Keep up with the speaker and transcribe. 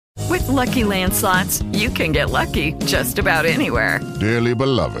Lucky Land Slots, you can get lucky just about anywhere. Dearly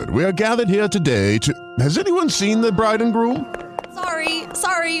beloved, we are gathered here today to... Has anyone seen the bride and groom?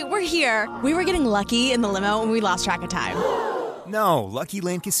 Sorry, we're here. We were getting lucky in the limo and we lost track of time. No, Lucky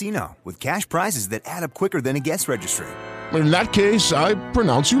Land Casino, with cash prizes that add up quicker than a guest registry. In that case, I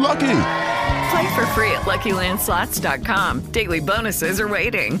pronounce you lucky. Play for free at LuckyLandSlots.com. Daily bonuses are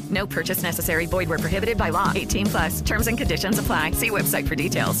waiting. No purchase necessary. Void where prohibited by law. 18+. Terms and conditions apply. See website for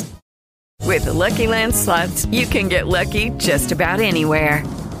details. With the Lucky Land Slots, you can get lucky just about anywhere.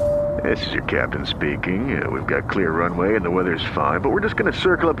 This is your captain speaking. We've got clear runway and the weather's fine, but we're just going to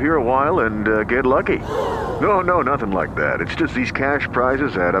circle up here a while and get lucky. No, nothing like that. It's just these cash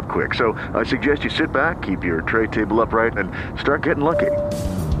prizes add up quick. So I suggest you sit back, keep your tray table upright, and start getting lucky.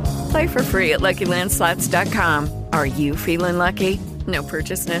 Play for free at LuckyLandSlots.com. Are you feeling lucky? No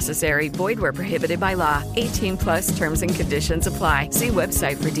purchase necessary. Void where prohibited by law. 18+ terms and conditions apply. See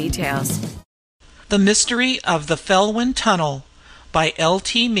website for details. The Mystery of the Felwyn Tunnel by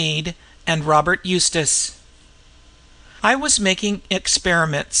L.T. Mead and Robert Eustace. I was making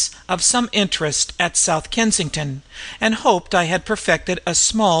experiments of some interest at South Kensington, and hoped I had perfected a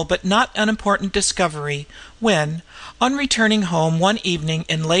small but not unimportant discovery, when, on returning home one evening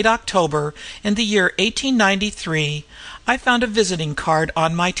in late October in the year 1893, I found a visiting card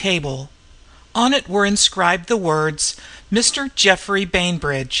on my table. On it were inscribed the words, "Mr. Geoffrey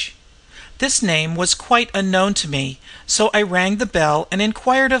Bainbridge." This name was quite unknown to me, so I rang the bell and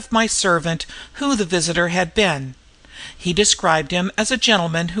inquired of my servant who the visitor had been. He described him as a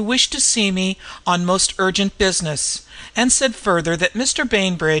gentleman who wished to see me on most urgent business, and said further that Mr.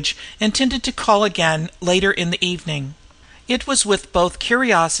 Bainbridge intended to call again later in the evening. It was with both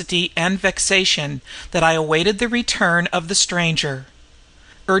curiosity and vexation that I awaited the return of the stranger.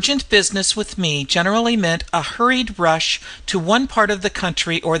 Urgent business with me generally meant a hurried rush to one part of the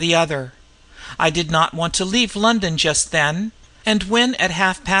country or the other. I did not want to leave London just then, and when at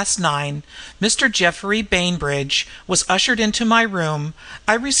 9:30 Mr. Geoffrey Bainbridge was ushered into my room,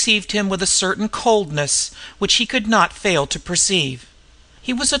 I received him with a certain coldness which he could not fail to perceive.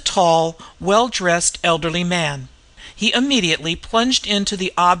 He was a tall, well-dressed elderly man. He immediately plunged into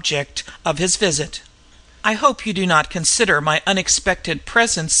the object of his visit. "I hope you do not consider my unexpected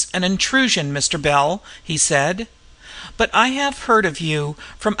presence an intrusion, Mr. Bell," he said. "But I have heard of you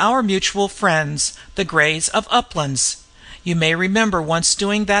from our mutual friends, the Greys of Uplands. You may remember once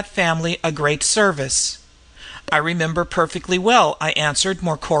doing that family a great service." "I remember perfectly well," I answered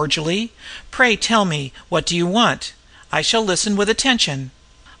more cordially. "Pray tell me, what do you want? I shall listen with attention."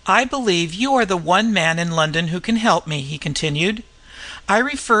 "I believe you are the one man in London who can help me," he continued. "I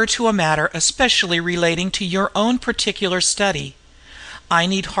refer to a matter especially relating to your own particular study. I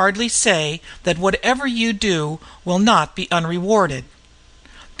need hardly say that whatever you do will not be unrewarded."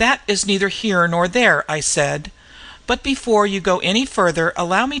 "That is neither here nor there," I said. "But before you go any further,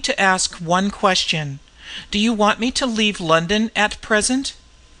 allow me to ask one question. Do you want me to leave London at present?"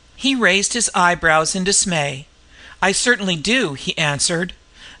 He raised his eyebrows in dismay. "I certainly do," he answered.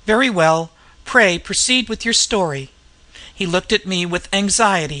 "Very well. Pray proceed with your story." He looked at me with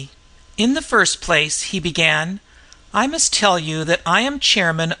anxiety. "In the first place," he began, "I must tell you that I am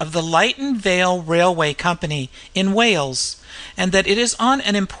chairman of the Lytton Vale Railway Company in Wales, and that it is on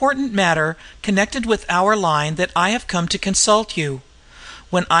an important matter connected with our line that I have come to consult you.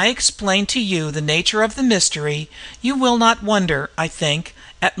 When I explain to you the nature of the mystery, you will not wonder, I think,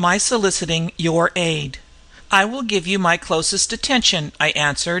 at my soliciting your aid." "I will give you my closest attention," I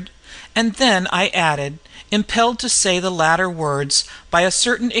answered, and then I added, impelled to say the latter words by a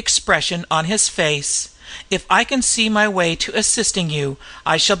certain expression on his face, "If I can see my way to assisting you,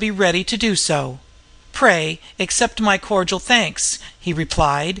 I shall be ready to do so." "Pray accept my cordial thanks," he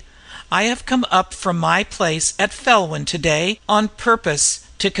replied. "I have come up from my place at Felwyn to-day on purpose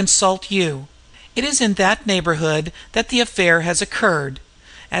to consult you. It is in that neighbourhood that the affair has occurred.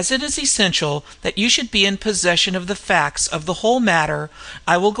 As it is essential that you should be in possession of the facts of the whole matter,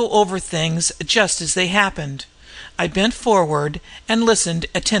 I will go over things just as they happened." I bent forward and listened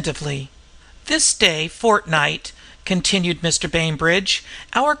attentively. "This day fortnight," continued Mr. Bainbridge,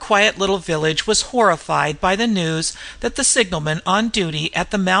 "our quiet little village was horrified by the news that the signalman on duty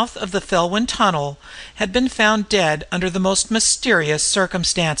at the mouth of the Felwyn Tunnel had been found dead under the most mysterious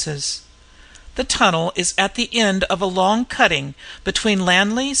circumstances. The tunnel is at the end of a long cutting between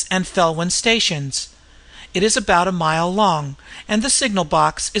Lanley's and Felwyn stations. It is about a mile long, and the signal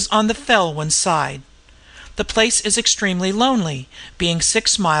box is on the Felwyn side. The place is extremely lonely, being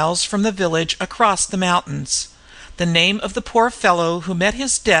 6 miles from the village across the mountains. The name of the poor fellow who met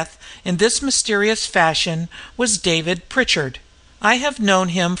his death in this mysterious fashion was David Pritchard. I have known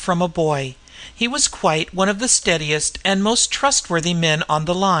him from a boy. He was quite one of the steadiest and most trustworthy men on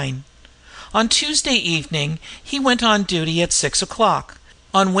the line. On Tuesday evening he went on duty at 6 o'clock.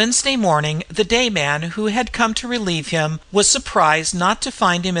 On Wednesday morning the day man who had come to relieve him was surprised not to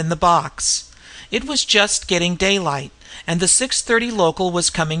find him in the box. It was just getting daylight, and the 6:30 local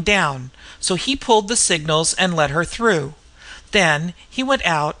was coming down, so he pulled the signals and let her through. Then he went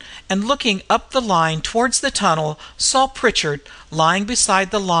out, and looking up the line towards the tunnel, saw Pritchard lying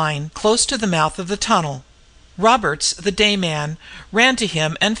beside the line close to the mouth of the tunnel. Roberts, the day man, ran to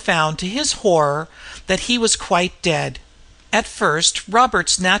him and found, to his horror, that he was quite dead. At first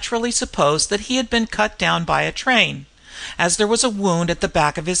Roberts naturally supposed that he had been cut down by a train, as there was a wound at the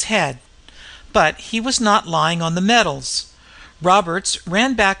back of his head. But he was not lying on the metals. Roberts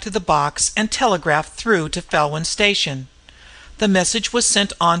ran back to the box and telegraphed through to Felwyn station. The message was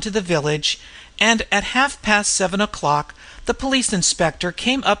sent on to the village, and at 7:30 the police inspector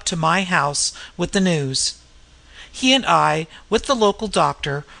came up to my house with the news. He and I, with the local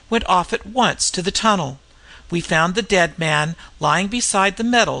doctor, went off at once to the tunnel. We found the dead man lying beside the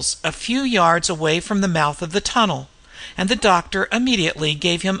metals a few yards away from the mouth of the tunnel, and the doctor immediately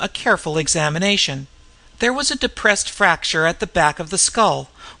gave him a careful examination. There was a depressed fracture at the back of the skull,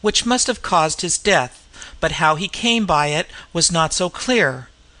 which must have caused his death, but how he came by it was not so clear.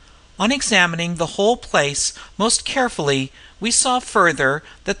 On examining the whole place most carefully, we saw further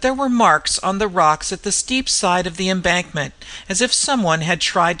that there were marks on the rocks at the steep side of the embankment, as if someone had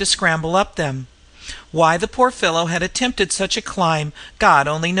tried to scramble up them. Why the poor fellow had attempted such a climb, God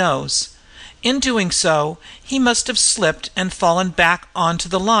only knows. In doing so, he must have slipped and fallen back on to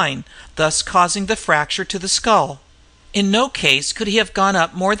the line, thus causing the fracture to the skull. In no case could he have gone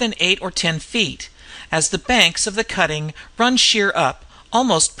up more than 8 or 10 feet, as the banks of the cutting run sheer up,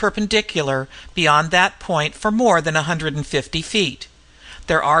 almost perpendicular, beyond that point for more than 150 feet.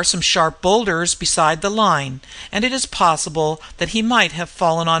 There are some sharp boulders beside the line, and it is possible that he might have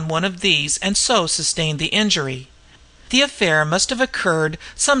fallen on one of these and so sustained the injury. The affair must have occurred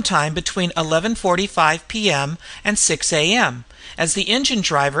sometime between 11:45 p.m. and 6 a.m., as the engine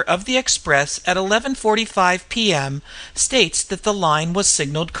driver of the express at 11:45 p.m. states that the line was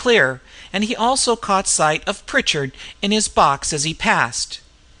signaled clear, and he also caught sight of Pritchard in his box as he passed.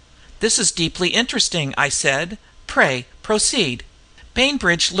 "This is deeply interesting," I said. "Pray proceed."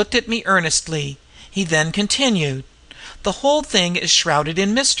 Bainbridge looked at me earnestly. He then continued: "The whole thing is shrouded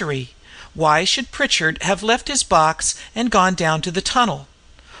in mystery. Why should Pritchard have left his box and gone down to the tunnel?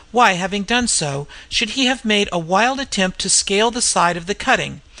 Why, having done so, should he have made a wild attempt to scale the side of the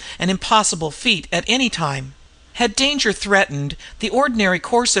cutting, an impossible feat at any time? Had danger threatened, the ordinary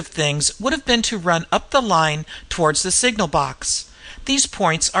course of things would have been to run up the line towards the signal box. These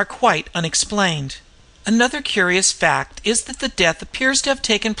points are quite unexplained. Another curious fact is that the death appears to have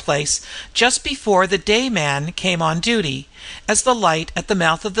taken place just before the day man came on duty, as the light at the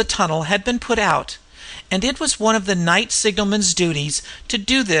mouth of the tunnel had been put out, and it was one of the night signalman's duties to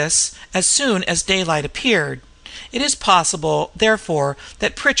do this as soon as daylight appeared. It is possible, therefore,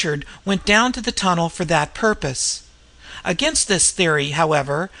 that Pritchard went down to the tunnel for that purpose. Against this theory,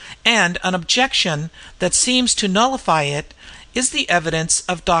 however, and an objection that seems to nullify it, is the evidence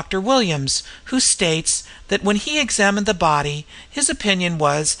of Dr. Williams, who states that when he examined the body, his opinion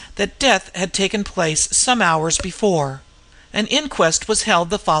was that death had taken place some hours before. An inquest was held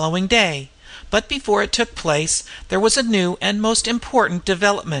the following day, but before it took place there was a new and most important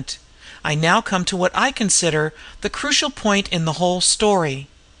development. I now come to what I consider the crucial point in the whole story.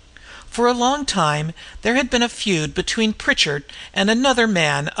 For a long time there had been a feud between Pritchard and another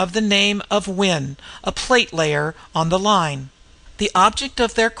man of the name of Wynn, a plate layer on the line. The object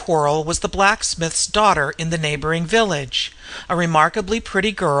of their quarrel was the blacksmith's daughter in the neighboring village, a remarkably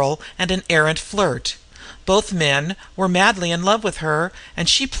pretty girl and an arrant flirt. Both men were madly in love with her, and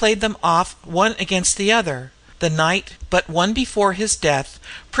she played them off one against the other. The night but one before his death,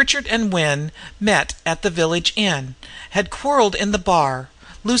 Pritchard and Wynn met at the village inn, had quarrelled in the bar,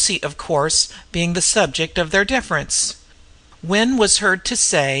 Lucy, of course, being the subject of their difference. Wynn was heard to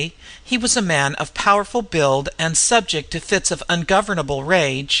say he was a man of powerful build and subject to fits of ungovernable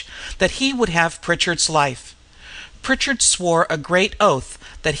rage, that he would have Pritchard's life. Pritchard swore a great oath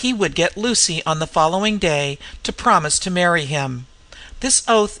that he would get Lucy on the following day to promise to marry him. This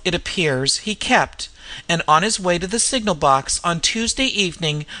oath, it appears, he kept, and on his way to the signal box on Tuesday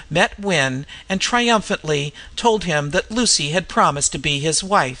evening met Wynn and triumphantly told him that Lucy had promised to be his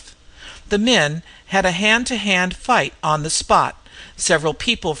wife. The men had a hand-to-hand fight on the spot, several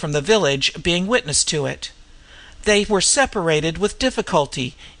people from the village being witness to it. They were separated with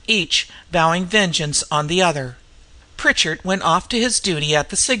difficulty, each vowing vengeance on the other. Pritchard went off to his duty at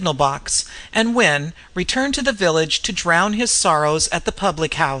the signal box, and Wynne returned to the village to drown his sorrows at the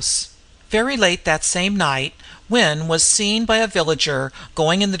public house. Very late that same night, Wynne was seen by a villager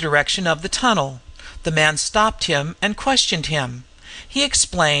going in the direction of the tunnel. The man stopped him and questioned him. He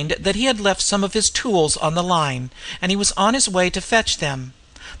explained that he had left some of his tools on the line, and he was on his way to fetch them.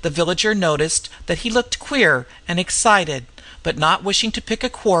 The villager noticed that he looked queer and excited, but not wishing to pick a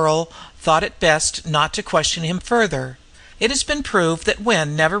quarrel, thought it best not to question him further. It has been proved that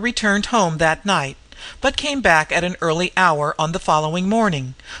Wynne never returned home that night, but came back at an early hour on the following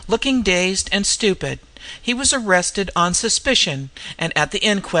morning, looking dazed and stupid. He was arrested on suspicion, and at the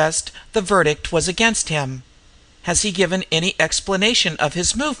inquest the verdict was against him. "Has he given any explanation of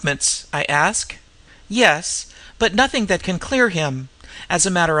his movements?" I asked. "Yes, but nothing that can clear him. As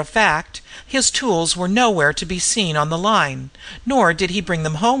a matter of fact, his tools were nowhere to be seen on the line, nor did he bring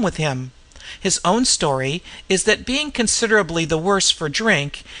them home with him. His own story is that, being considerably the worse for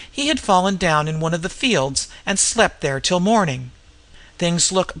drink, he had fallen down in one of the fields and slept there till morning."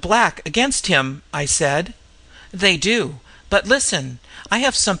 "Things look black against him," I said. "They do, but listen, I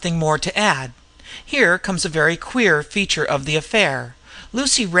have something more to add. Here comes a very queer feature of the affair.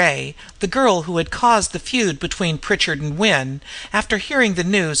 Lucy Ray, the girl who had caused the feud between Pritchard and Wynne, after hearing the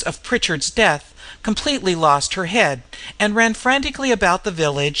news of Pritchard's death, completely lost her head, and ran frantically about the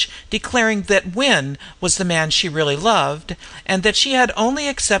village, declaring that Wynne was the man she really loved, and that she had only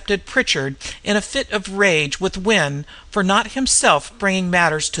accepted Pritchard in a fit of rage with Wynne for not himself bringing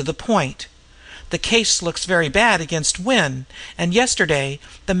matters to the point. The case looks very bad against Wynne, and yesterday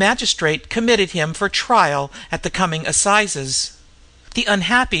the magistrate committed him for trial at the coming assizes. The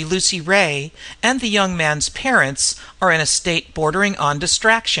unhappy Lucy Ray and the young man's parents are in a state bordering on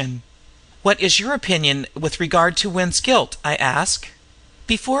distraction." "What is your opinion with regard to Wynne's guilt?" I asked.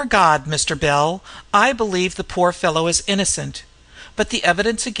 "Before God, Mr. Bell, I believe the poor fellow is innocent, but the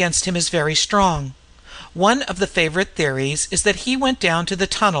evidence against him is very strong. One of the favorite theories is that he went down to the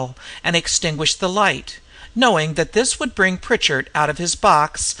tunnel and extinguished the light, knowing that this would bring Pritchard out of his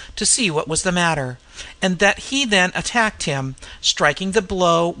box to see what was the matter, and that he then attacked him, striking the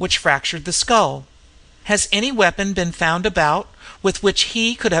blow which fractured the skull. Has any weapon been found about with which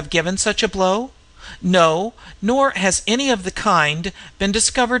he could have given such a blow? No, nor has any of the kind been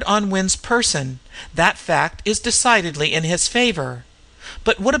discovered on Wynne's person. That fact is decidedly in his favor."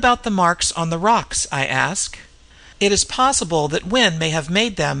 "But what about the marks on the rocks?" I asked. "It is possible that Wynne may have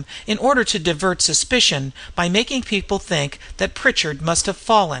made them in order to divert suspicion by making people think that Pritchard must have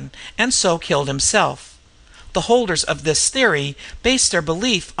fallen, and so killed himself. The holders of this theory base their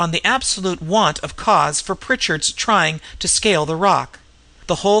belief on the absolute want of cause for Pritchard's trying to scale the rock.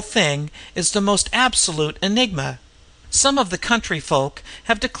 The whole thing is the most absolute enigma. Some of the country folk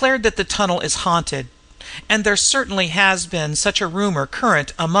have declared that the tunnel is haunted, and there certainly has been such a rumor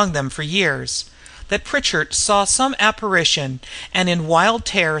current among them for years. That Pritchard saw some apparition, and in wild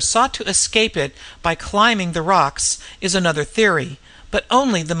terror sought to escape it by climbing the rocks, is another theory, but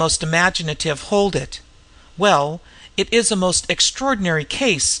only the most imaginative hold it." "Well, it is a most extraordinary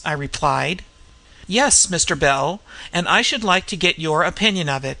case," I replied. "Yes, Mr. Bell, and I should like to get your opinion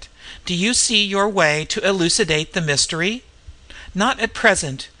of it. Do you see your way to elucidate the mystery?" "Not at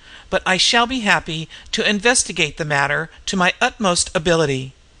present, but I shall be happy to investigate the matter to my utmost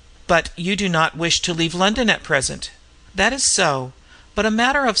ability." "But you do not wish to leave London at present?" "That is so, but a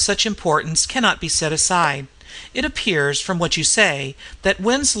matter of such importance cannot be set aside. It appears, from what you say, that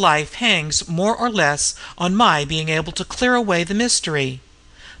Wynne's life hangs more or less on my being able to clear away the mystery."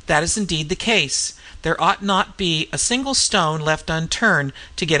 "That is indeed the case. There ought not be a single stone left unturned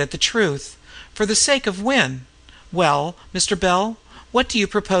to get at the truth, for the sake of Wynne. Well, Mr. Bell, what do you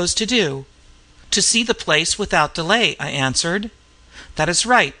propose to do?" "To see the place without delay," I answered. "That is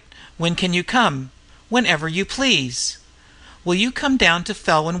right. When can you come?" "Whenever you please." "Will you come down to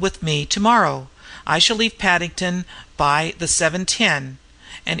Felwyn with me tomorrow? I shall leave Paddington by the 7:10,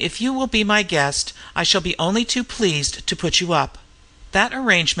 and if you will be my guest I shall be only too pleased to put you up." "That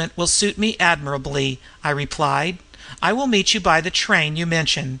arrangement will suit me admirably," I replied. "I will meet you by the train you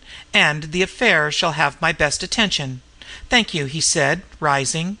mention, and the affair shall have my best attention." "Thank you," he said,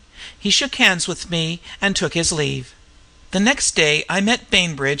 rising. He shook hands with me and took his leave. The next day I met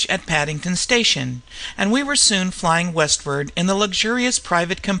Bainbridge at Paddington Station, and we were soon flying westward in the luxurious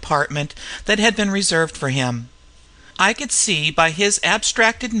private compartment that had been reserved for him. I could see by his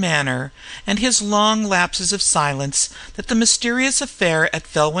abstracted manner and his long lapses of silence that the mysterious affair at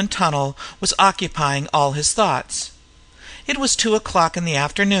Felwyn Tunnel was occupying all his thoughts. It was 2 o'clock in the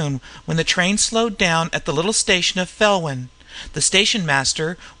afternoon when the train slowed down at the little station of Felwyn. The station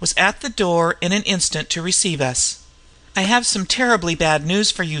master was at the door in an instant to receive us. "I have some terribly bad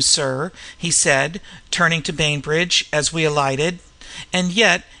news for you, sir," he said, turning to Bainbridge as we alighted. "And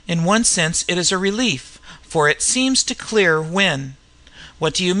yet, in one sense, it is a relief, for it seems to clear Wynne."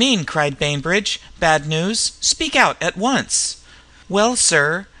 "What do you mean?" cried Bainbridge. "Bad news? Speak out at once." "Well,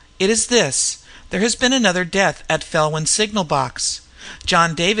 sir, it is this. There has been another death at Felwyn signal box.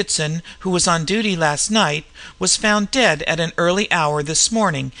 John Davidson, who was on duty last night, was found dead at an early hour this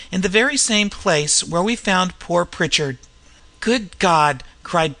morning in the very same place where we found poor Pritchard." "Good God!"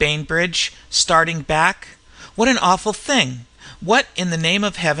 cried Bainbridge, starting back. "What an awful thing! What in the name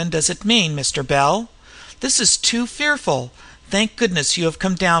of heaven does it mean, Mr. Bell? This is too fearful. Thank goodness you have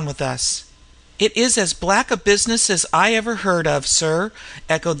come down with us." "It is as black a business as I ever heard of, sir,"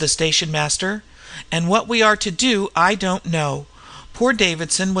 echoed the station master. "And what we are to do I don't know. Poor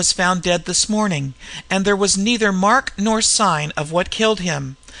Davidson was found dead this morning, and there was neither mark nor sign of what killed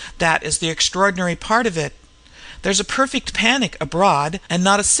him. That is the extraordinary part of it. There's a perfect panic abroad, and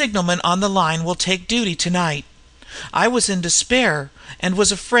not a signalman on the line will take duty tonight. I was in despair, and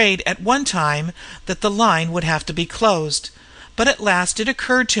was afraid at one time that the line would have to be closed. But at last it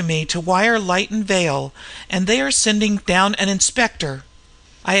occurred to me to wire Light and Vale, and they are sending down an inspector.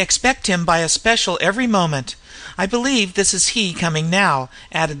 I expect him by a special every moment. I believe this is he coming now,"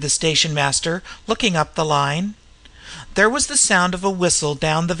 added the station master, looking up the line. There was the sound of a whistle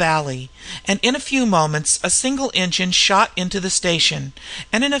down the valley, and in a few moments a single engine shot into the station,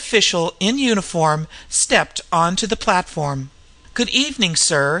 and an official in uniform stepped on to the platform. "Good evening,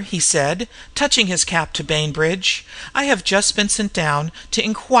 sir," he said, touching his cap to Bainbridge. "I have just been sent down to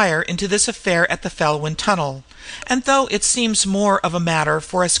inquire into this affair at the Felwyn tunnel, and though it seems more of a matter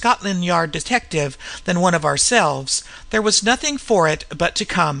for a Scotland Yard detective than one of ourselves, there was nothing for it but to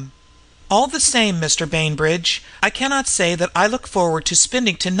come. All the same, Mr. Bainbridge, I cannot say that I look forward to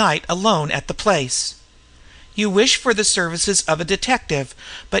spending tonight alone at the place." "You wish for the services of a detective,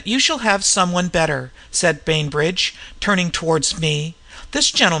 but you shall have someone better," said Bainbridge, turning towards me. "This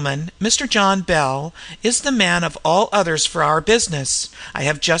gentleman, Mr. John Bell, is the man of all others for our business. I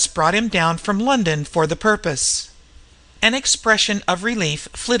have just brought him down from London for the purpose." An expression of relief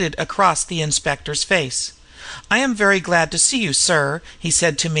flitted across the inspector's face. "I am very glad to see you, sir," he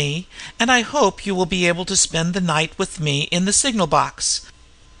said to me, "and I hope you will be able to spend the night with me in the signal box.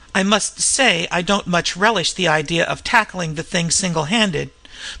 I must say I don't much relish the idea of tackling the thing single handed,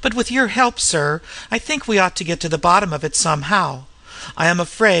 but with your help, sir, I think we ought to get to the bottom of it somehow. I am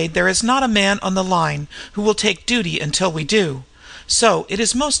afraid there is not a man on the line who will take duty until we do, so it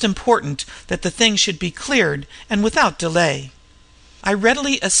is most important that the thing should be cleared and without delay." I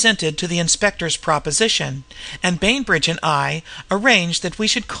readily assented to the inspector's proposition, and Bainbridge and I arranged that we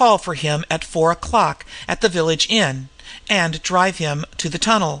should call for him at 4 o'clock at the village inn, and drive him to the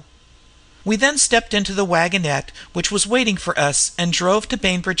tunnel. We then stepped into the wagonette which was waiting for us and drove to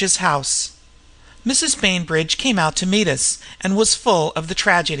Bainbridge's house. Mrs. Bainbridge came out to meet us, and was full of the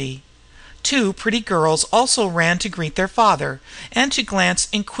tragedy. 2 pretty girls also ran to greet their father, and to glance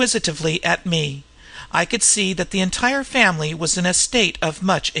inquisitively at me. I could see that the entire family was in a state of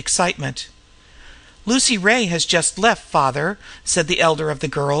much excitement. "Lucy Ray has just left, father," said the elder of the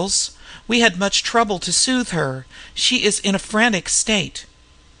girls. "We had much trouble to soothe her. She is in a frantic state."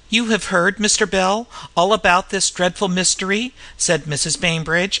 "You have heard, Mr. Bell, all about this dreadful mystery?" said Mrs.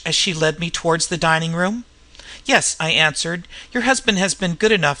 Bainbridge as she led me towards the dining room. "Yes," I answered. "Your husband has been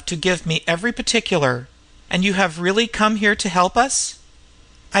good enough to give me every particular." "And you have really come here to help us?"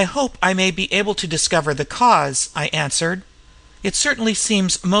 "I hope I may be able to discover the cause," I answered. "It certainly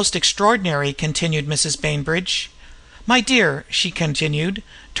seems most extraordinary," continued Mrs. Bainbridge. "My dear," she continued,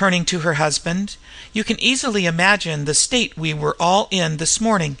 turning to her husband, "you can easily imagine the state we were all in this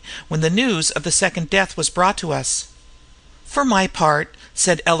morning when the news of the second death was brought to us." "For my part,"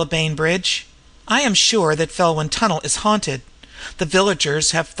 said Ella Bainbridge, "I am sure that Felwyn Tunnel is haunted. The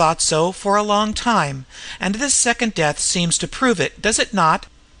villagers have thought so for a long time, and this second death seems to prove it, does it not?"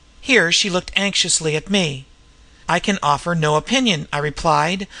 Here she looked anxiously at me. "I can offer no opinion," I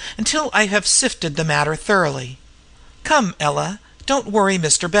replied, "until I have sifted the matter thoroughly." "Come, Ella, don't worry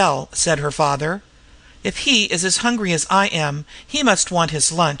Mr. Bell," said her father. "If he is as hungry as I am, he must want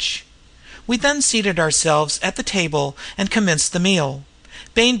his lunch." We then seated ourselves at the table and commenced the meal.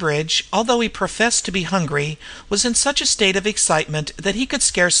 Bainbridge, although he professed to be hungry, was in such a state of excitement that he could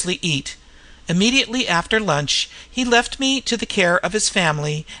scarcely eat. Immediately after lunch he left me to the care of his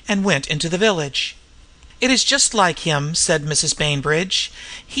family and went into the village. "It is just like him," said Mrs. Bainbridge.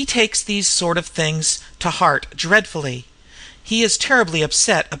 "He takes these sort of things to heart dreadfully. He is terribly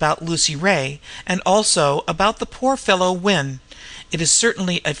upset about Lucy Ray, and also about the poor fellow Wynne. It is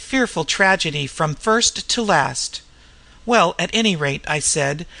certainly a fearful tragedy from first to last." "Well, at any rate," I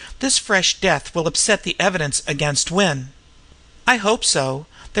said, "this fresh death will upset the evidence against Wynne." "I hope so.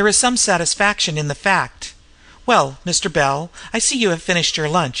 There is some satisfaction in the fact. Well, Mr. Bell, I see you have finished your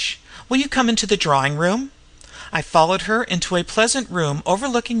lunch. Will you come into the drawing room?" I followed her into a pleasant room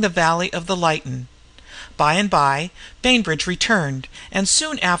overlooking the valley of the Lytton. By and by Bainbridge returned, and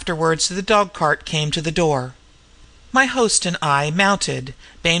soon afterwards the dog cart came to the door. My host and I mounted.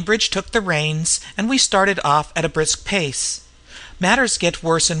 Bainbridge took the reins, and we started off at a brisk pace. "Matters get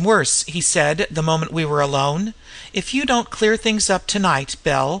worse and worse," he said the moment we were alone. "If you don't clear things up tonight,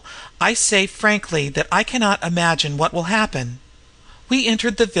 Bell, I say frankly that I cannot imagine what will happen." We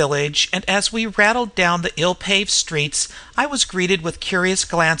entered the village, and as we rattled down the ill-paved streets I was greeted with curious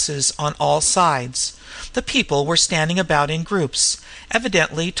glances on all sides. The people were standing about in groups,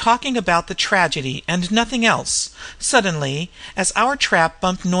 evidently talking about the tragedy and nothing else. Suddenly, as our trap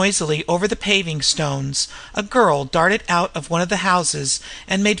bumped noisily over the paving stones, a girl darted out of one of the houses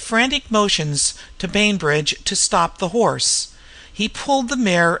and made frantic motions to Bainbridge to stop the horse. He pulled the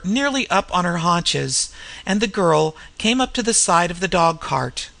mare nearly up on her haunches, and the girl came up to the side of the dog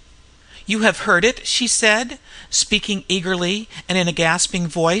cart. "You have heard it," she said, speaking eagerly and in a gasping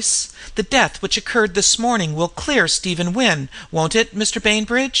voice. "The death which occurred this morning will clear Stephen Wynne, won't it, Mr.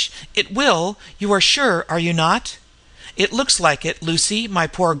 Bainbridge? It will, you are sure, are you not?" "It looks like it, Lucy, my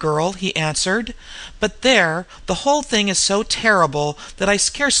poor girl," he answered. "But there, the whole thing is so terrible that I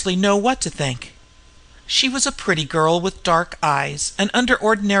scarcely know what to think." She was a pretty girl with dark eyes, and under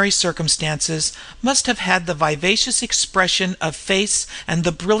ordinary circumstances must have had the vivacious expression of face and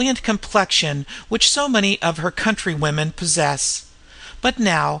the brilliant complexion which so many of her countrywomen possess. But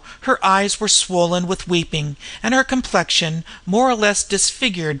now her eyes were swollen with weeping, and her complexion more or less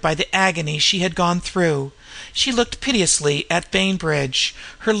disfigured by the agony she had gone through. She looked piteously at Bainbridge,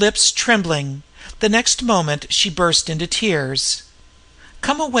 her lips trembling. The next moment she burst into tears.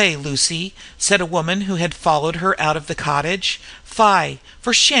 "Come away, Lucy," said a woman who had followed her out of the cottage. "Fie,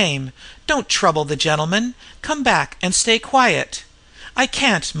 for shame! Don't trouble the gentleman. Come back and stay quiet." "I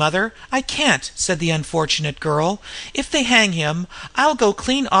can't, mother, I can't," said the unfortunate girl. "If they hang him, I'll go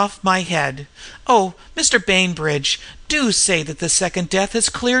clean off my head. Oh, Mr. Bainbridge, do say that the second death has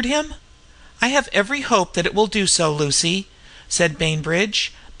cleared him." "I have every hope that it will do so, Lucy," said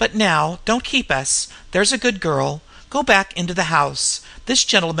Bainbridge. "But now don't keep us, there's a good girl. Go back into the house. This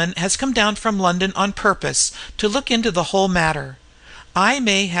gentleman has come down from London on purpose to look into the whole matter. I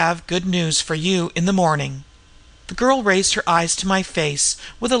may have good news for you in the morning." The girl raised her eyes to my face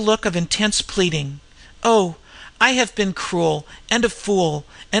with a look of intense pleading. "Oh, I have been cruel and a fool,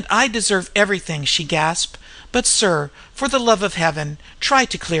 and I deserve everything," she gasped. "But, sir, for the love of heaven, try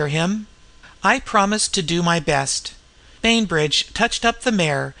to clear him." I promised to do my best. Bainbridge touched up the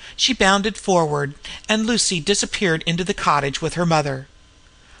mare, she bounded forward, and Lucy disappeared into the cottage with her mother.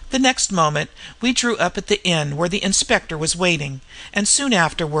 The next moment we drew up at the inn where the inspector was waiting, and soon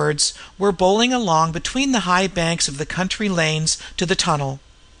afterwards were bowling along between the high banks of the country lanes to the tunnel.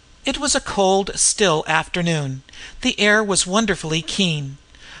 It was a cold, still afternoon. The air was wonderfully keen,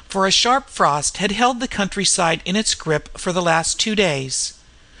 for a sharp frost had held the countryside in its grip for the last 2 days.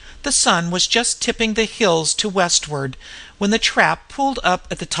 The sun was just tipping the hills to westward when the trap pulled up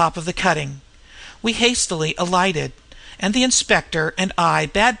at the top of the cutting. We hastily alighted, and the inspector and I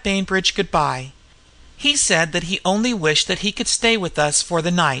bade Bainbridge good-bye. He said that he only wished that he could stay with us for the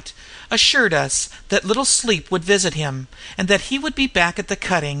night, assured us that little sleep would visit him, and that he would be back at the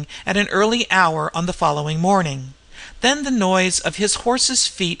cutting at an early hour on the following morning. Then the noise of his horse's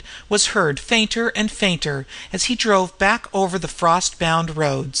feet was heard fainter and fainter as he drove back over the frost-bound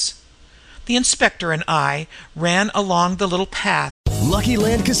roads. The inspector and I ran along the little path. Lucky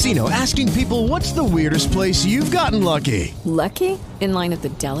Land Casino, asking people, what's the weirdest place you've gotten lucky? Lucky? In line at the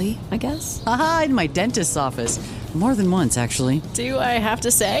deli, I guess? Aha, in my dentist's office. More than once, actually. Do I have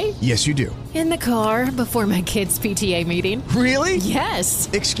to say? Yes, you do. In the car before my kids' PTA meeting. Really? Yes.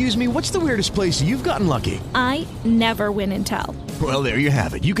 Excuse me, what's the weirdest place you've gotten lucky? I never win and tell. Well, there you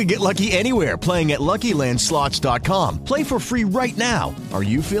have it. You can get lucky anywhere, playing at LuckyLandSlots.com. Play for free right now. Are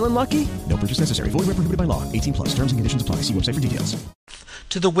you feeling lucky? No purchase necessary. Void where prohibited by law. 18+. Terms and conditions apply. See website for details.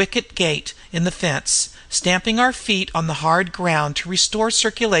 To the wicket gate in the fence, stamping our feet on the hard ground to restore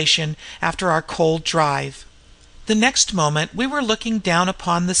circulation after our cold drive. The next moment we were looking down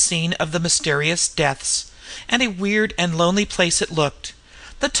upon the scene of the mysterious deaths, and a weird and lonely place it looked.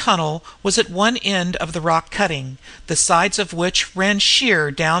 The tunnel was at one end of the rock cutting, the sides of which ran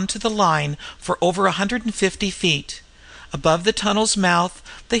sheer down to the line for over 150 feet. Above the tunnel's mouth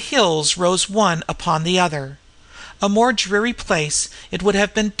the hills rose one upon the other. A more dreary place it would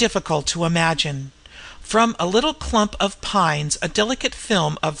have been difficult to imagine. From a little clump of pines a delicate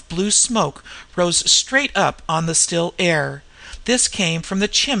film of blue smoke rose straight up on the still air. This came from the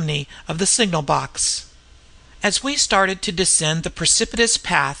chimney of the signal box. As we started to descend the precipitous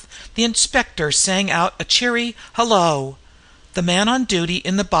path, the inspector sang out a cheery "Hello!" The man on duty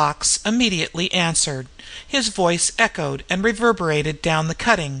in the box immediately answered. His voice echoed and reverberated down the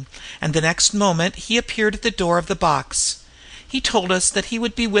cutting, and the next moment he appeared at the door of the box. He told us that he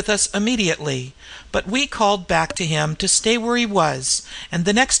would be with us immediately, but we called back to him to stay where he was, and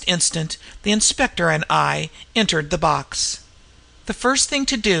the next instant the inspector and I entered the box. "The first thing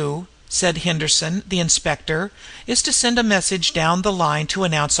to do," said Henderson, the inspector, "is to send a message down the line to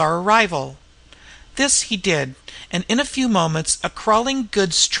announce our arrival." This he did, and in a few moments a crawling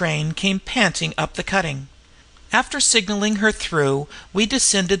goods train came panting up the cutting. After signaling her through, we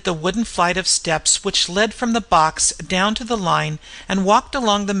descended the wooden flight of steps which led from the box down to the line and walked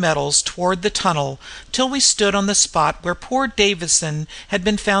along the metals toward the tunnel till we stood on the spot where poor Davison had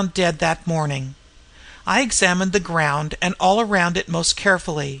been found dead that morning. I examined the ground and all around it most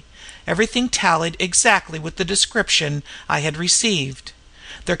carefully. Everything tallied exactly with the description I had received.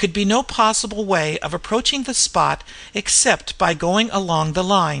 There could be no possible way of approaching the spot except by going along the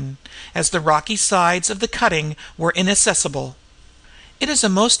line, as the rocky sides of the cutting were inaccessible. "It is a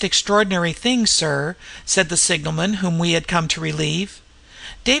most extraordinary thing, sir," said the signalman whom we had come to relieve.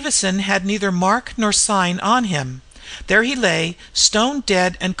 "Davison had neither mark nor sign on him. There he lay, stone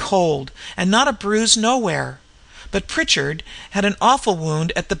dead and cold, and not a bruise nowhere. But Pritchard had an awful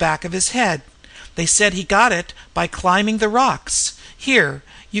wound at the back of his head. They said he got it by climbing the rocks. Here,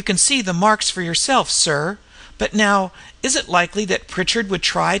 you can see the marks for yourself, sir. But now, is it likely that Pritchard would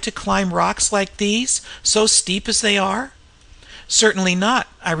try to climb rocks like these, so steep as they are?" "Certainly not,"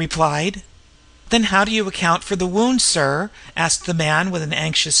 I replied. "Then how do you account for the wound, sir?" asked the man with an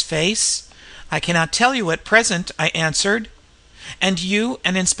anxious face. "I cannot tell you at present," I answered. "And you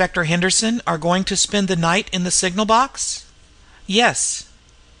and Inspector Henderson are going to spend the night in the signal box?" "Yes."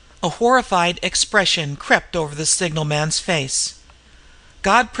 A horrified expression crept over the signalman's face.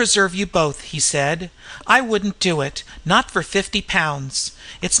 "God preserve you both," he said. "I wouldn't do it, not for £50.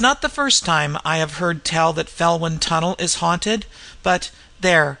 It's not the first time I have heard tell that Felwyn Tunnel is haunted, but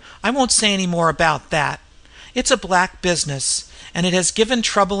there, I won't say any more about that. It's a black business, and it has given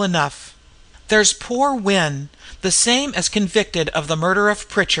trouble enough. There's poor Wynne, the same as convicted of the murder of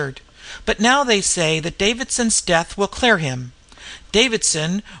Pritchard, but now they say that Davidson's death will clear him.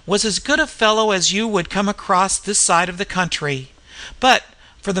 Davidson was as good a fellow as you would come across this side of the country. But,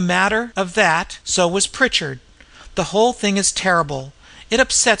 for the matter of that, so was Pritchard. The whole thing is terrible. It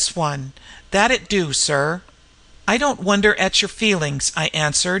upsets one, that it do, sir." "I don't wonder at your feelings," I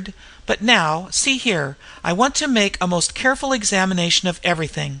answered. "But now, see here, I want to make a most careful examination of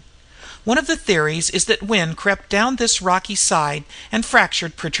everything. One of the theories is that Wynne crept down this rocky side and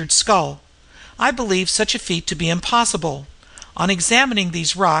fractured Pritchard's skull. I believe such a feat to be impossible. On examining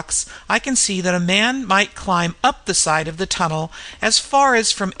these rocks, I can see that a man might climb up the side of the tunnel as far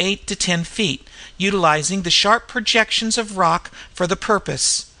as from 8 to 10 feet, utilizing the sharp projections of rock for the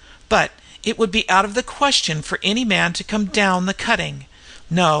purpose. But it would be out of the question for any man to come down the cutting.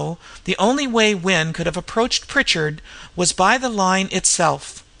 No, the only way Wynne could have approached Pritchard was by the line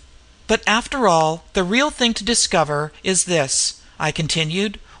itself. But after all, the real thing to discover is this," I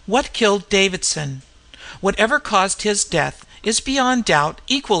continued. "What killed Davidson? Whatever caused his death is beyond doubt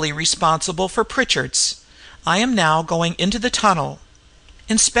equally responsible for Pritchard's. I am now going into the tunnel."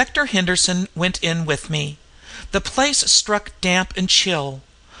 Inspector Henderson went in with me. The place struck damp and chill.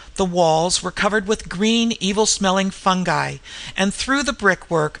 The walls were covered with green, evil-smelling fungi, and through the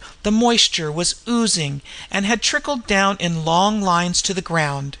brickwork the moisture was oozing and had trickled down in long lines to the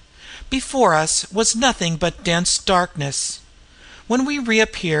ground. Before us was nothing but dense darkness. When we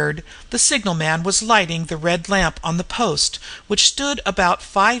reappeared, the signalman was lighting the red lamp on the post, which stood about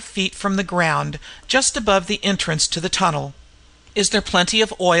 5 feet from the ground, just above the entrance to the tunnel. "Is there plenty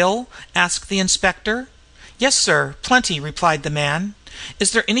of oil?" asked the inspector. "Yes, sir, plenty," replied the man.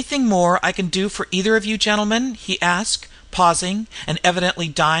 "Is there anything more I can do for either of you gentlemen?" he asked, pausing, and evidently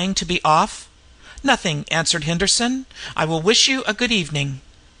dying to be off. "Nothing," answered Henderson. "I will wish you a good evening."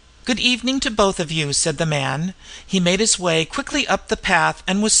 "Good evening to both of you," said the man. He made his way quickly up the path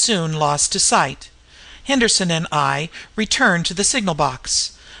and was soon lost to sight. Henderson and I returned to the signal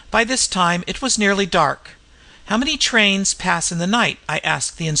box. By this time it was nearly dark. "How many trains pass in the night?" I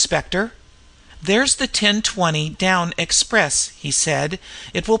asked the inspector. "There's the 10:20 down express," he said.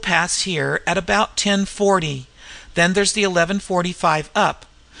 "It will pass here at about 10:40. Then there's the 11:45 up,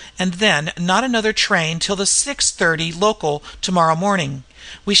 and then not another train till the 6:30 local tomorrow morning.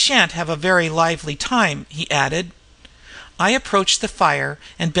 "We shan't have a very lively time," he added. I approached the fire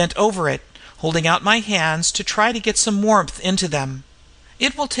and bent over it, holding out my hands to try to get some warmth into them.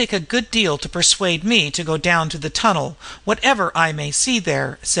 "It will take a good deal to persuade me to go down to the tunnel, whatever I may see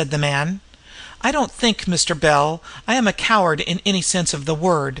there," said the man. "I don't think, Mr. Bell, I am a coward in any sense of the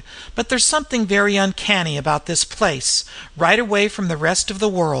word, but there's something very uncanny about this place, right away from the rest of the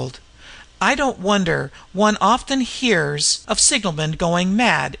world. I don't wonder one often hears of signalmen going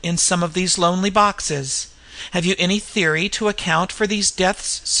mad in some of these lonely boxes. Have you any theory to account for these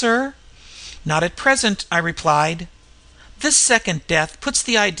deaths, sir?" "Not at present," I replied. "This second death puts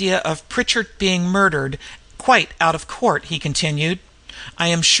the idea of Pritchard being murdered quite out of court," he continued. "I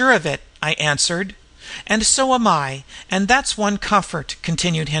am sure of it," I answered. "And so am I, and that's one comfort,"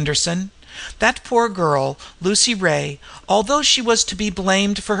 continued Henderson. "That poor girl, Lucy Ray, although she was to be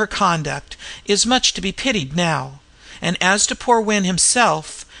blamed for her conduct, is much to be pitied now. And as to poor Wynne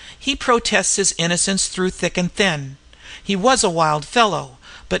himself, he protests his innocence through thick and thin. He was a wild fellow,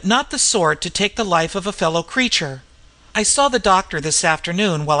 but not the sort to take the life of a fellow creature. I saw the doctor this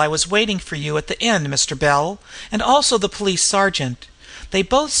afternoon while I was waiting for you at the inn, Mr. Bell, and also the police sergeant. They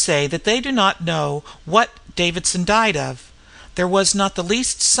both say that they do not know what Davidson died of. There was not the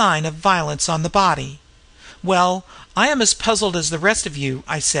least sign of violence on the body." "Well, I am as puzzled as the rest of you,"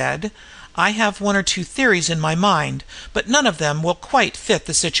 I said. "I have one or two theories in my mind, but none of them will quite fit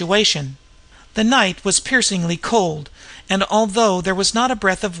the situation." The night was piercingly cold, and although there was not a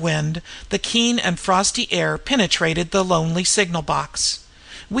breath of wind, the keen and frosty air penetrated the lonely signal box.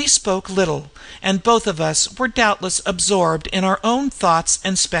 We spoke little, and both of us were doubtless absorbed in our own thoughts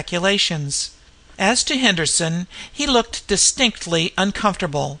and speculations. As to Henderson, he looked distinctly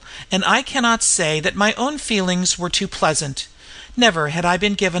uncomfortable, and I cannot say that my own feelings were too pleasant. Never had I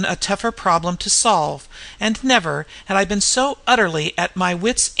been given a tougher problem to solve, and never had I been so utterly at my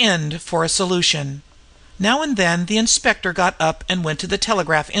wits' end for a solution. Now and then the inspector got up and went to the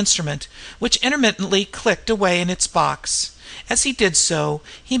telegraph instrument, which intermittently clicked away in its box. As he did so,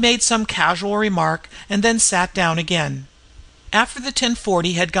 he made some casual remark and then sat down again. After the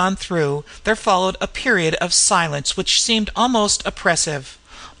 10:40 had gone through, there followed a period of silence which seemed almost oppressive.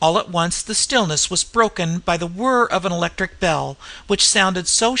 All at once the stillness was broken by the whir of an electric bell, which sounded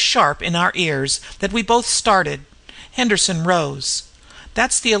so sharp in our ears that we both started. Henderson rose.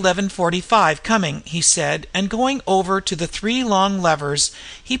 "That's the 11:45 coming," he said, and going over to the three long levers,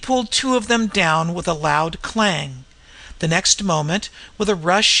 he pulled two of them down with a loud clang. The next moment, with a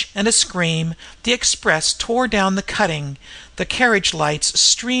rush and a scream, the express tore down the cutting. The carriage lights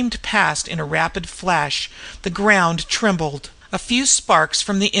streamed past in a rapid flash. The ground trembled. A few sparks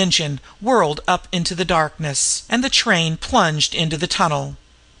from the engine whirled up into the darkness, and the train plunged into the tunnel.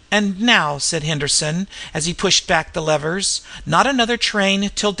 "And now," said Henderson, as he pushed back the levers, "not another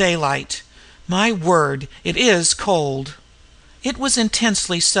train till daylight. My word, it is cold." It was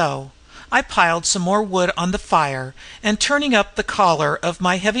intensely so. I piled some more wood on the fire, and turning up the collar of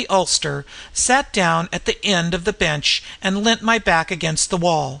my heavy ulster, sat down at the end of the bench and leant my back against the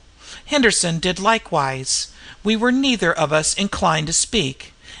wall. Henderson did likewise. We were neither of us inclined to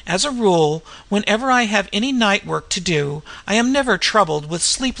speak. As a rule, whenever I have any night work to do, I am never troubled with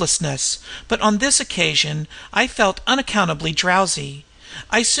sleeplessness, but on this occasion I felt unaccountably drowsy.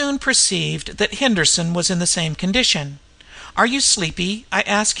 I soon perceived that Henderson was in the same condition. "Are you sleepy?" I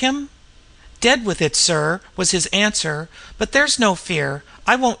asked him. "Dead with it, sir," was his answer, "but there's no fear,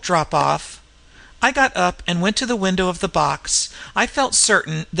 I won't drop off." I got up and went to the window of the box. I felt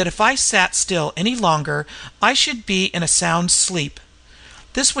certain that if I sat still any longer I should be in a sound sleep.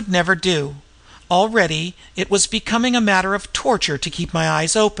 This would never do. Already it was becoming a matter of torture to keep my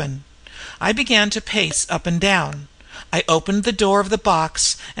eyes open. I began to pace up and down. I opened the door of the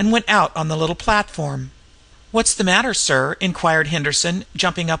box and went out on the little platform. "What's the matter, sir?" inquired Henderson,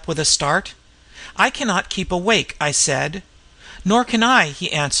 jumping up with a start. "I cannot keep awake," I said. "Nor can I,"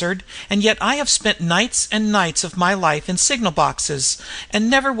 he answered, "and yet I have spent nights and nights of my life in signal boxes, and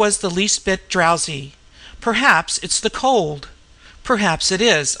never was the least bit drowsy. Perhaps it's the cold." "Perhaps it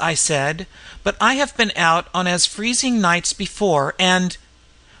is," I said, "but I have been out on as freezing nights before, and—"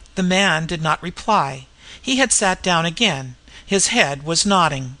 The man did not reply. He had sat down again. His head was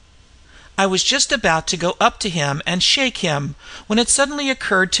nodding. I was just about to go up to him and shake him when it suddenly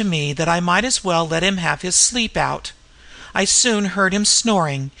occurred to me that I might as well let him have his sleep out. I soon heard him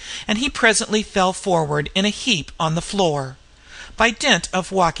snoring, and he presently fell forward in a heap on the floor. By dint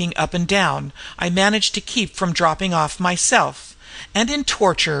of walking up and down, I managed to keep from dropping off myself, and in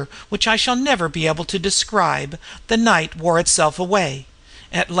torture which I shall never be able to describe, the night wore itself away.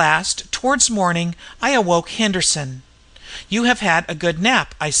 At last, towards morning, I awoke Henderson. "You have had a good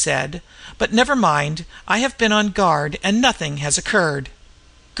nap," I said. "But never mind, I have been on guard and nothing has occurred."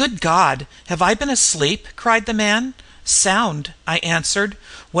 "Good God, have I been asleep?" cried the man. "Sound," I answered.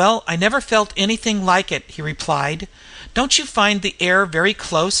 "Well, I never felt anything like it," he replied. "Don't you find the air very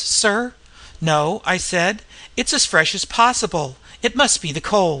close, sir?" "No," I said, "it's as fresh as possible. It must be the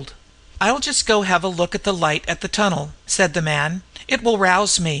cold." "I'll just go have a look at the light at the tunnel," said the man. "It will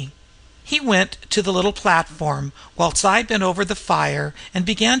rouse me." He went to the little platform, whilst I bent over the fire and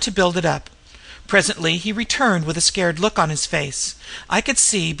began to build it up. Presently he returned with a scared look on his face. I could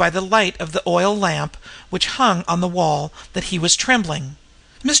see by the light of the oil lamp which hung on the wall that he was trembling.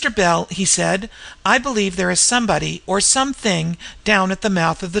 "Mr. Bell," he said, "I believe there is somebody or something down at the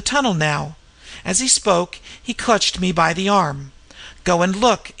mouth of the tunnel now." As he spoke he clutched me by the arm. "Go and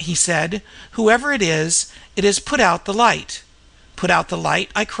look," he said. "Whoever it is put out the light." "Put out the light?"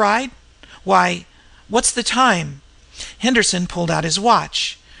 I cried. "Why, what's the time?" Henderson pulled out his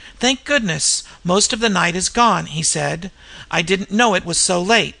watch. "Thank goodness, most of the night is gone," he said. "I didn't know it was so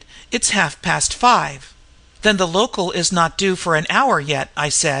late. It's 5:30." "Then the local is not due for an hour yet," I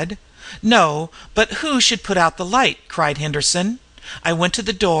said. "No, but who should put out the light?" cried Henderson. I went to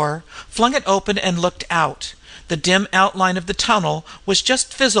the door, flung it open and looked out. The dim outline of the tunnel was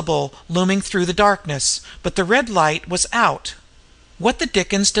just visible looming through the darkness, but the red light was out. "What the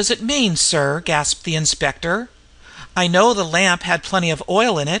dickens does it mean, sir?" gasped the inspector. "I know the lamp had plenty of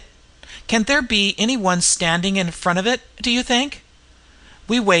oil in it. Can there be any one standing in front of it, do you think?"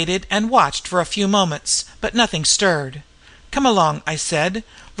 We waited and watched for a few moments, but nothing stirred. "Come along," I said.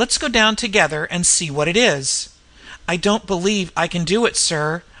 "Let's go down together and see what it is." "I don't believe I can do it,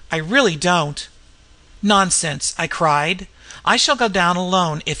 sir. I really don't." "Nonsense," I cried. "I shall go down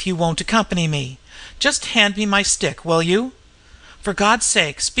alone if you won't accompany me. Just hand me my stick, will you?" "For God's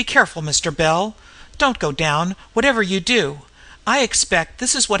sake, be careful, Mr. Bell. Don't go down, whatever you do. I expect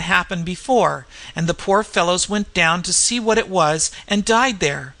this is what happened before, and the poor fellows went down to see what it was and died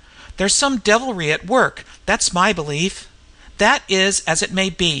there. There's some devilry at work, that's my belief." "That is as it may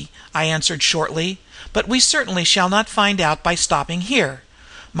be," I answered shortly, "but we certainly shall not find out by stopping here.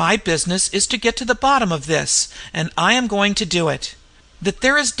 My business is to get to the bottom of this, and I am going to do it. That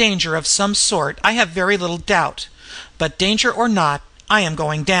there is danger of some sort I have very little doubt, but danger or not, I am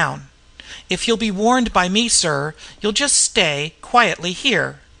going down. If you'll be warned by me, sir, you'll just stay quietly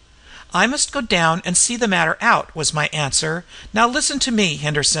here." "I must go down and see the matter out," was my answer. "Now listen to me,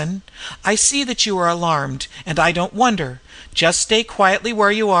 Henderson. I see that you are alarmed, and I don't wonder. Just stay quietly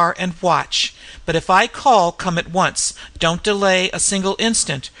where you are and watch. But if I call, come at once. Don't delay a single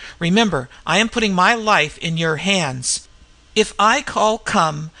instant. Remember, I am putting my life in your hands. If I call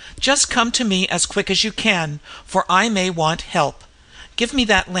come, just come to me as quick as you can, for I may want help. Give me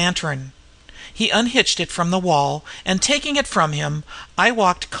that lantern." He unhitched it from the wall, and taking it from him, I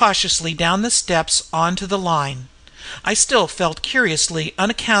walked cautiously down the steps on to the line. I still felt curiously,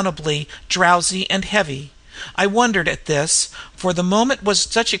 unaccountably drowsy and heavy. I wondered at this, for the moment was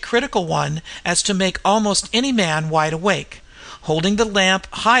such a critical one as to make almost any man wide awake. Holding the lamp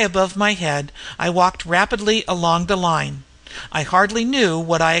high above my head, I walked rapidly along the line. I hardly knew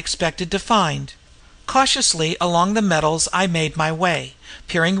what I expected to find. Cautiously along the metals I made my way,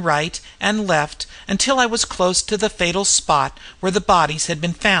 peering right and left until I was close to the fatal spot where the bodies had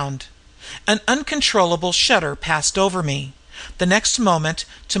been found. An uncontrollable shudder passed over me. The next moment,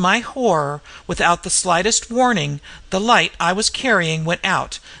 to my horror, without the slightest warning, the light I was carrying went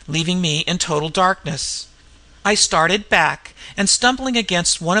out, leaving me in total darkness. I started back, and stumbling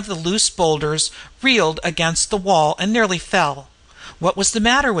against one of the loose boulders, reeled against the wall and nearly fell. What was the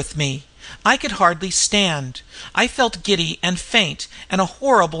matter with me? I could hardly stand. I felt giddy and faint, and a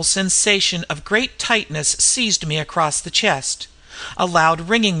horrible sensation of great tightness seized me across the chest. A loud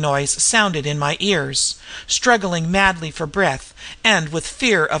ringing noise sounded in my ears. Struggling madly for breath, and with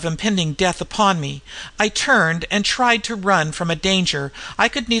fear of impending death upon me, I turned and tried to run from a danger I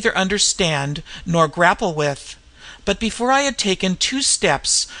could neither understand nor grapple with. But before I had taken 2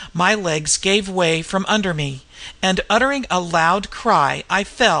 steps, my legs gave way from under me, and uttering a loud cry, I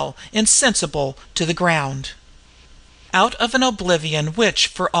fell insensible to the ground. Out of an oblivion which,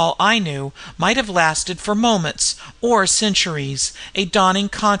 for all I knew, might have lasted for moments or centuries, a dawning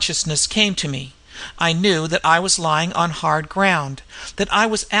consciousness came to me. I knew that I was lying on hard ground, that I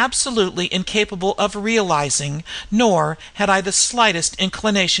was absolutely incapable of realizing, nor had I the slightest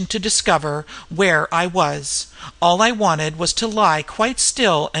inclination to discover, where I was. All I wanted was to lie quite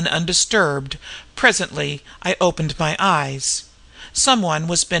still and undisturbed. Presently I opened my eyes. Someone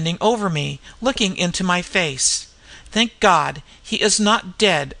was bending over me, looking into my face. "Thank God, he is not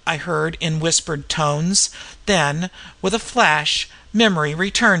dead," I heard in whispered tones. Then, with a flash, memory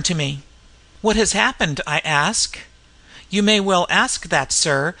returned to me. "What has happened?" I asked. "You may well ask that,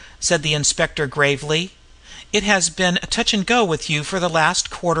 sir," said the inspector gravely. "It has been touch and go with you for the last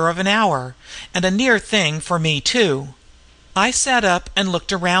quarter of an hour, and a near thing for me too." I sat up and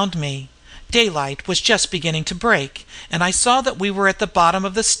looked around me. Daylight was just beginning to break, and I saw that we were at the bottom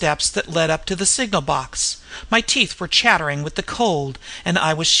of the steps that led up to the signal box. My teeth were chattering with the cold, and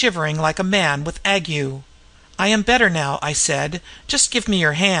I was shivering like a man with ague. "I am better now," I said. "Just give me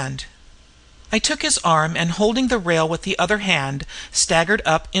your hand." I took his arm, and holding the rail with the other hand, staggered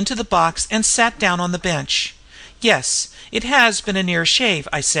up into the box and sat down on the bench. "Yes, it has been a near shave,"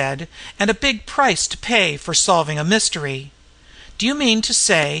 I said, "and a big price to pay for solving a mystery." "Do you mean to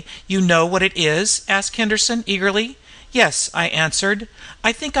say you know what it is?" asked Henderson eagerly. "Yes," I answered,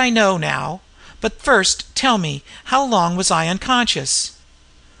 "I think I know now. But first tell me, how long was I unconscious?"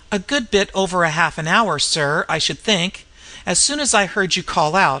 "A good bit over a half an hour, sir, I should think. As soon as I heard you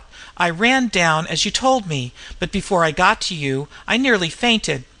call out, I ran down as you told me, but before I got to you I nearly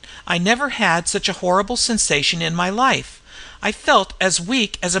fainted. I never had such a horrible sensation in my life. I felt as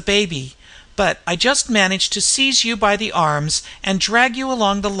weak as a baby. But I just managed to seize you by the arms and drag you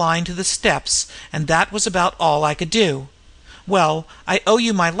along the line to the steps, and that was about all I could do." "Well, I owe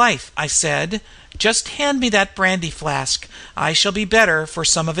you my life," I said. "Just hand me that brandy flask. I shall be better for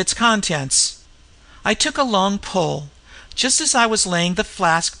some of its contents." I took a long pull. Just as I was laying the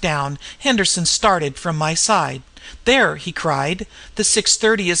flask down, Henderson started from my side. "There!" he cried. "The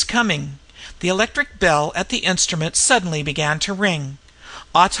 6:30 is coming." The electric bell at the instrument suddenly began to ring.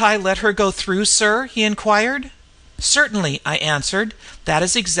 "Ought I let her go through, sir?" he inquired. "Certainly," I answered. "That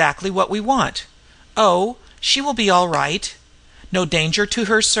is exactly what we want." "Oh, she will be all right." "No danger to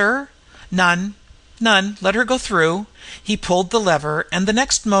her, sir?" "None. Let her go through." He pulled the lever, and the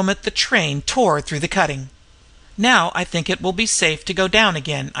next moment the train tore through the cutting. "Now I think it will be safe to go down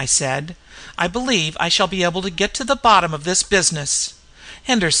again," I said. "I believe I shall be able to get to the bottom of this business."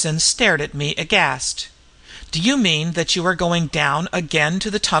 Henderson stared at me aghast. "Do you mean that you are going down again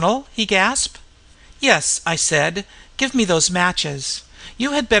to the tunnel?" he gasped. "Yes," I said. "Give me those matches.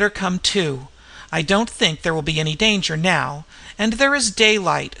 You had better come too. I don't think there will be any danger now, and there is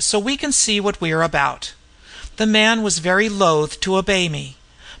daylight, so we can see what we are about." The man was very loath to obey me,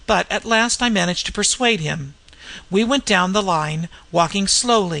 but at last I managed to persuade him. We went down the line, walking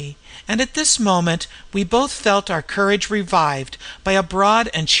slowly, and at this moment we both felt our courage revived by a broad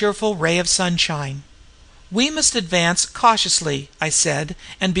and cheerful ray of sunshine. "We must advance cautiously," I said,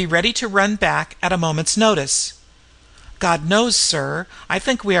 "and be ready to run back at a moment's notice." "God knows, sir, I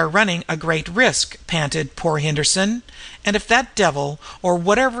think we are running a great risk," panted poor Henderson. "And if that devil, or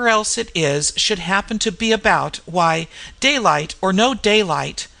whatever else it is, should happen to be about, why, daylight or no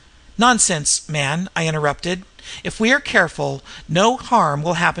daylight—" "Nonsense, man," I interrupted. "If we are careful, no harm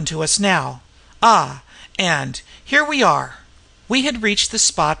will happen to us now. Ah, and here we are." We had reached the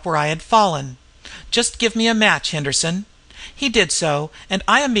spot where I had fallen. "Just give me a match, Henderson." He did so, and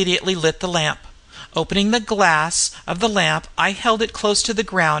I immediately lit the lamp. Opening the glass of the lamp, I held it close to the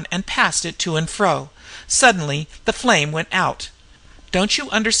ground and passed it to and fro. Suddenly the flame went out. "Don't you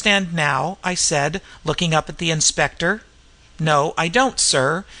understand now?" I said, looking up at the inspector. "No, I don't,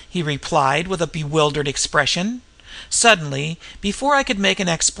 sir," he replied with a bewildered expression. Suddenly, before I could make an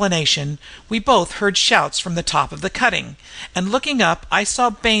explanation, we both heard shouts from the top of the cutting, and looking up I saw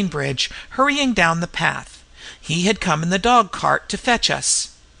Bainbridge hurrying down the path. He had come in the dog cart to fetch us.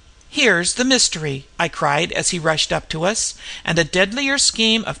 "Here's the mystery," I cried as he rushed up to us, "and a deadlier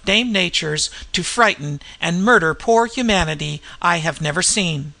scheme of Dame Nature's to frighten and murder poor humanity I have never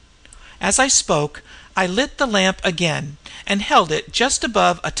seen." As I spoke, I lit the lamp again, and held it just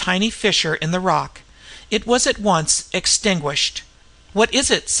above a tiny fissure in the rock. It was at once extinguished. "What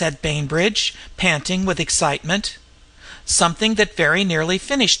is it?" said Bainbridge, panting with excitement. "Something that very nearly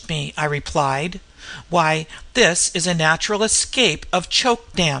finished me," I replied. "Why, this is a natural escape of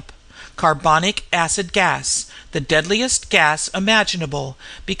choke damp. Carbonic acid gas, the deadliest gas imaginable,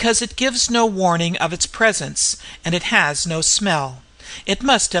 because it gives no warning of its presence, and it has no smell. It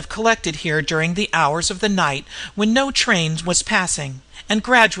must have collected here during the hours of the night when no train was passing, and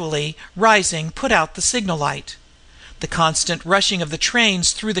gradually rising put out the signal light. The constant rushing of the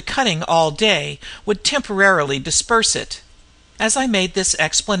trains through the cutting all day would temporarily disperse it." As I made this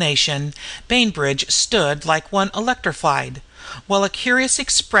explanation, Bainbridge stood like one electrified, while a curious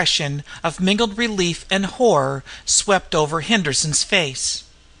expression of mingled relief and horror swept over Henderson's face.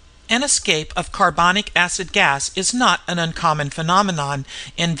 "An escape of carbonic acid gas is not an uncommon phenomenon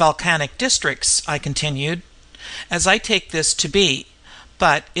in volcanic districts," I continued. as I take this to be,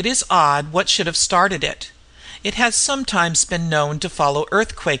 but it is odd what should have started it. It has sometimes been known to follow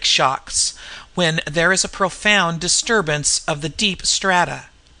earthquake shocks when there is a profound disturbance of the deep strata.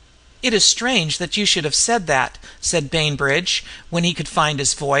 "It is strange that you should have said that," said Bainbridge, when he could find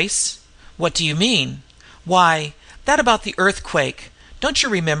his voice. "What do you mean?" "Why, that about the earthquake. Don't you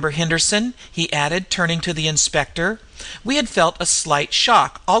remember, Henderson?" he added, turning to the inspector. "We had felt a slight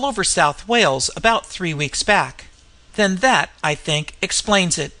shock all over South Wales about 3 weeks back." "Then that, I think,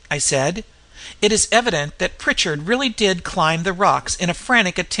 explains it," I said. "It is evident that Pritchard really did climb the rocks in a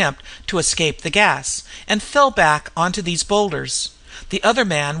frantic attempt to escape the gas, and fell back onto these boulders. The other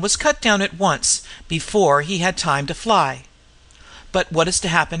man was cut down at once, before he had time to fly." "But what is to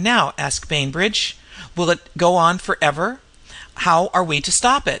happen now?" asked Bainbridge. "Will it go on forever? How are we to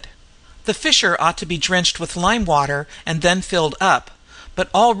stop it?" "The fissure ought to be drenched with lime water and then filled up, but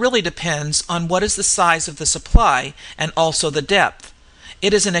all really depends on what is the size of the supply and also the depth.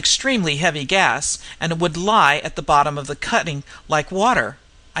 It is an extremely heavy gas, and it would lie at the bottom of the cutting like water.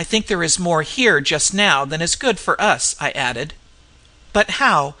 I think there is more here just now than is good for us," I added. "But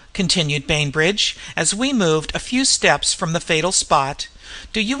how," continued Bainbridge, as we moved a few steps from the fatal spot,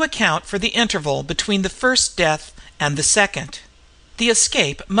 "do you account for the interval between the first death and the second? The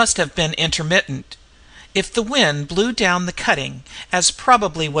escape must have been intermittent. If the wind blew down the cutting, as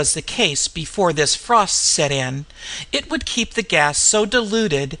probably was the case before this frost set in, it would keep the gas so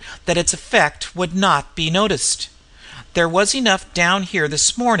diluted that its effect would not be noticed. There was enough down here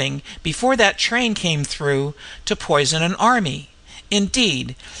this morning, before that train came through, to poison an army.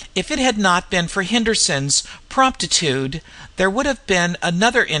 Indeed, if it had not been for Henderson's promptitude, there would have been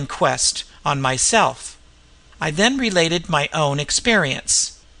another inquest on myself." I then related my own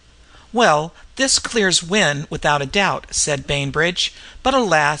experience. "Well, this clears Wynne without a doubt," said Bainbridge, "but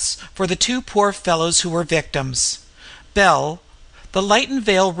alas for the 2 poor fellows who were victims. Bell, the Lytton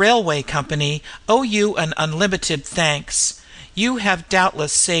Vale Railway Company owe you an unlimited thanks. You have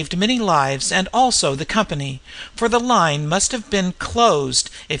doubtless saved many lives, and also the company, for the line must have been closed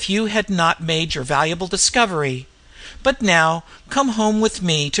if you had not made your valuable discovery. But now come home with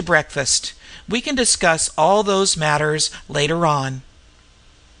me to breakfast. We can discuss all those matters later on."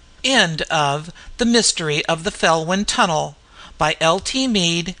 End of The Mystery of the Felwyn Tunnel by L.T.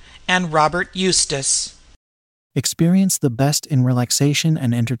 Mead and Robert Eustace. Experience the best in relaxation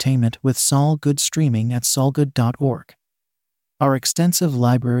and entertainment with Sol Good streaming at solgood.org. Our extensive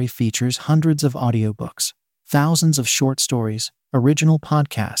library features hundreds of audiobooks, thousands of short stories, original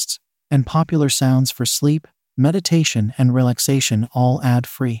podcasts, and popular sounds for sleep, meditation, and relaxation, all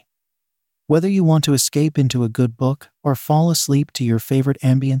ad-free. Whether you want to escape into a good book or fall asleep to your favorite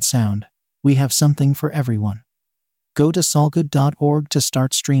ambient sound, we have something for everyone. Go to solgood.org to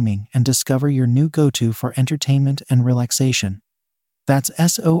start streaming and discover your new go-to for entertainment and relaxation. That's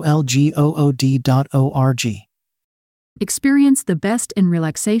solgood.org. Experience the best in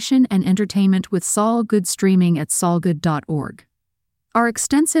relaxation and entertainment with Sol Good streaming at solgood.org. Our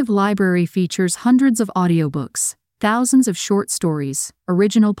extensive library features hundreds of audiobooks, thousands of short stories,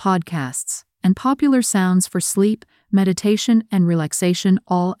 original podcasts, and popular sounds for sleep, meditation, and relaxation,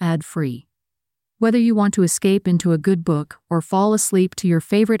 all ad-free. Whether you want to escape into a good book or fall asleep to your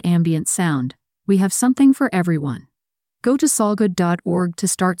favorite ambient sound, we have something for everyone. Go to solgood.org to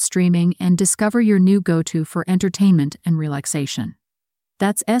start streaming and discover your new go-to for entertainment and relaxation.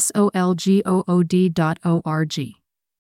 That's solgood.org.